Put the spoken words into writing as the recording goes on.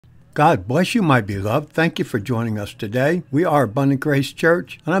God bless you, my beloved. Thank you for joining us today. We are Abundant Grace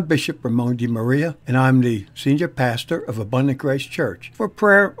Church, and I'm Bishop Ramon DeMaria, and I'm the Senior Pastor of Abundant Grace Church. For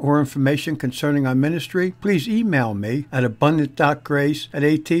prayer or information concerning our ministry, please email me at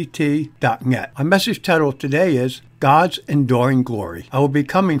abundant.grace@att.net. Our message title today is God's Enduring Glory. I will be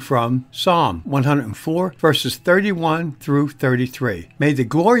coming from Psalm 104, verses 31 through 33. May the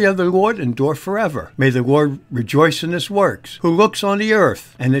glory of the Lord endure forever. May the Lord rejoice in his works, who looks on the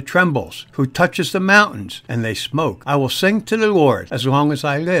earth, and it trembles, who touches the mountains, and they smoke. I will sing to the Lord as long as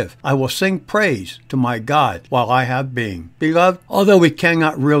I live. I will sing praise to my God while I have being. Beloved, although we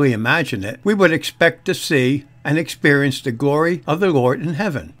cannot really imagine it, we would expect to see and experience the glory of the Lord in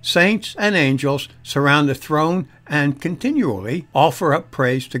heaven. Saints and angels surround the throne and continually offer up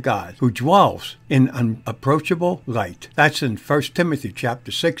praise to God, who dwells in unapproachable light. That's in 1 Timothy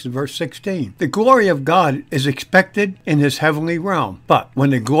chapter 6 and verse 16. The glory of God is expected in his heavenly realm, but when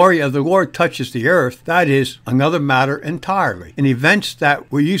the glory of the Lord touches the earth, that is another matter entirely. In events that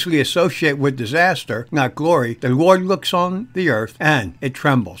we usually associate with disaster, not glory, the Lord looks on the earth and it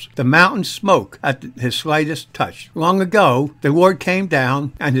trembles. The mountains smoke at his slightest touch. Long ago, the Lord came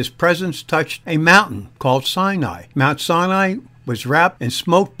down and his presence touched a mountain called Sinai. Mount Sinai was wrapped in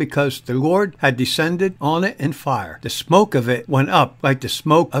smoke because the Lord had descended on it in fire. The smoke of it went up like the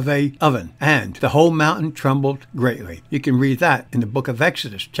smoke of an oven, and the whole mountain trembled greatly. You can read that in the book of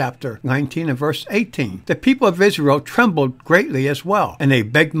Exodus, chapter 19 and verse 18. The people of Israel trembled greatly as well, and they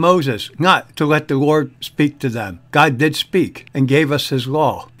begged Moses not to let the Lord speak to them. God did speak and gave us his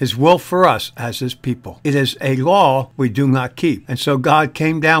law, his will for us as his people. It is a law we do not keep, and so God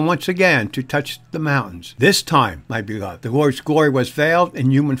came down once again to touch the mountains. This time, my beloved, the Lord's glory was veiled in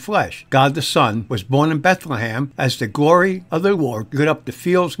human flesh. God the Son was born in Bethlehem as the glory of the Lord lit up the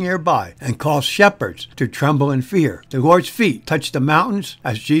fields nearby and caused shepherds to tremble in fear. The Lord's feet touched the mountains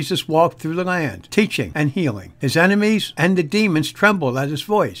as Jesus walked through the land, teaching and healing. His enemies and the demons trembled at his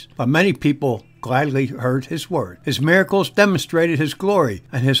voice, but many people gladly heard his word. His miracles demonstrated his glory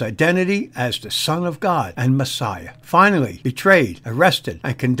and his identity as the Son of God and Messiah. Finally, betrayed, arrested,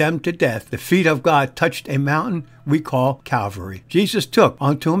 and condemned to death, the feet of God touched a mountain we call Calvary. Jesus took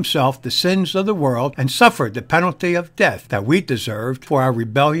unto himself the sins of the world and suffered the penalty of death that we deserved for our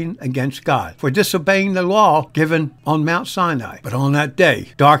rebellion against God, for disobeying the law given on Mount Sinai. But on that day,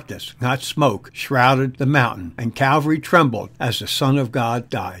 darkness, not smoke, shrouded the mountain, and Calvary trembled as the Son of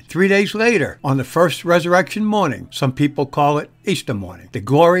God died. 3 days later, on the first resurrection morning, some people call it Easter morning, the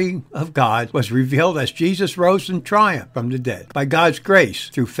glory of God was revealed as Jesus rose in triumph from the dead. By God's grace,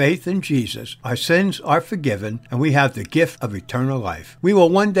 through faith in Jesus, our sins are forgiven and we have the gift of eternal life. We will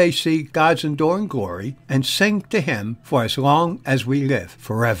one day see God's enduring glory and sing to him for as long as we live,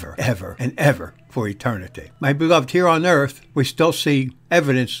 forever, ever, and ever, for eternity. My beloved, here on earth, we still see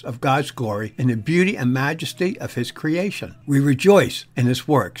evidence of God's glory in the beauty and majesty of his creation. We rejoice in his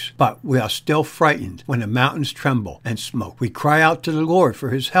works, but we are still frightened when the mountains tremble and smoke. We cry out to the Lord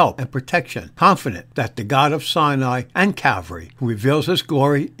for his help and protection, confident that the God of Sinai and Calvary, who reveals his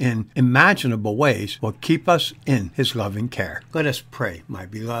glory in imaginable ways, will keep us in his loving care. Let us pray, my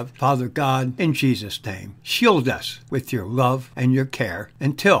beloved. Father God, in Jesus' name, shield us with your love and your care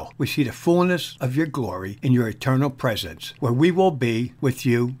until we see the fullness of your glory in your eternal presence, where we will be with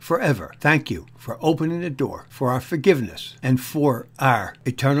you forever. Thank you for opening the door for our forgiveness and for our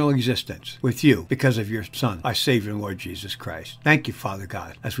eternal existence with you because of your Son, our Savior and Lord Jesus Christ. Thank you, Father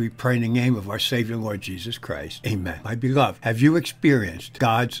God, as we pray in the name of our Savior and Lord Jesus Christ. Amen. My beloved, have you experienced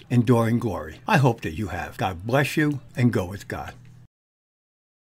God's enduring glory? I hope that you have. God bless you and go with God.